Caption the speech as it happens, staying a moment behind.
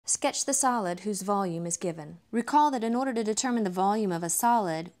Sketch the solid whose volume is given. Recall that in order to determine the volume of a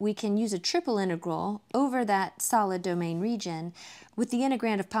solid, we can use a triple integral over that solid domain region with the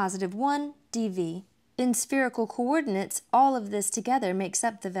integrand of positive 1 dv. In spherical coordinates, all of this together makes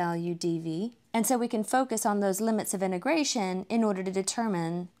up the value dv, and so we can focus on those limits of integration in order to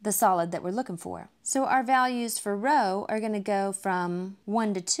determine the solid that we're looking for. So our values for rho are going to go from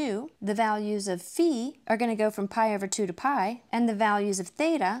 1 to 2, the values of phi are going to go from pi over 2 to pi, and the values of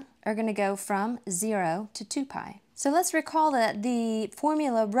theta are going to go from 0 to 2 pi. So let's recall that the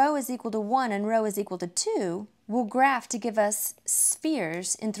formula rho is equal to 1 and rho is equal to 2 will graph to give us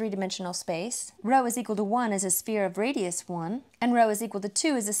spheres in three-dimensional space. Rho is equal to 1 is a sphere of radius 1, and rho is equal to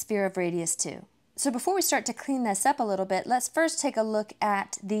 2 is a sphere of radius 2. So before we start to clean this up a little bit, let's first take a look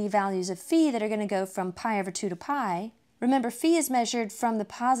at the values of phi that are going to go from pi over 2 to pi. Remember, phi is measured from the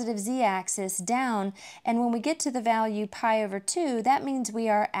positive z-axis down, and when we get to the value pi over 2, that means we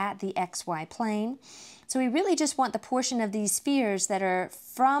are at the xy plane. So we really just want the portion of these spheres that are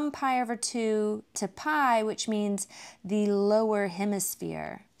from pi over 2 to pi, which means the lower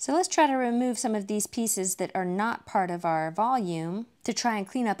hemisphere. So let's try to remove some of these pieces that are not part of our volume to try and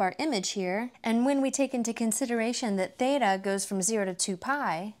clean up our image here. And when we take into consideration that theta goes from 0 to 2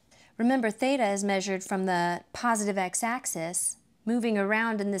 pi, remember theta is measured from the positive x-axis, moving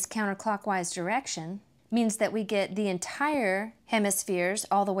around in this counterclockwise direction, means that we get the entire hemispheres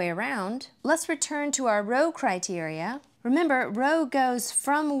all the way around. Let's return to our rho criteria. Remember, rho goes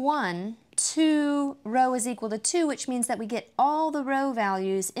from 1 to rho is equal to 2, which means that we get all the rho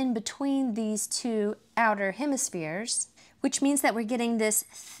values in between these two outer hemispheres, which means that we're getting this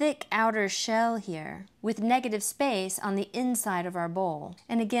thick outer shell here with negative space on the inside of our bowl.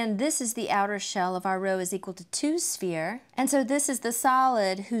 And again, this is the outer shell of our rho is equal to 2 sphere, and so this is the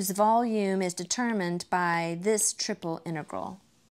solid whose volume is determined by this triple integral.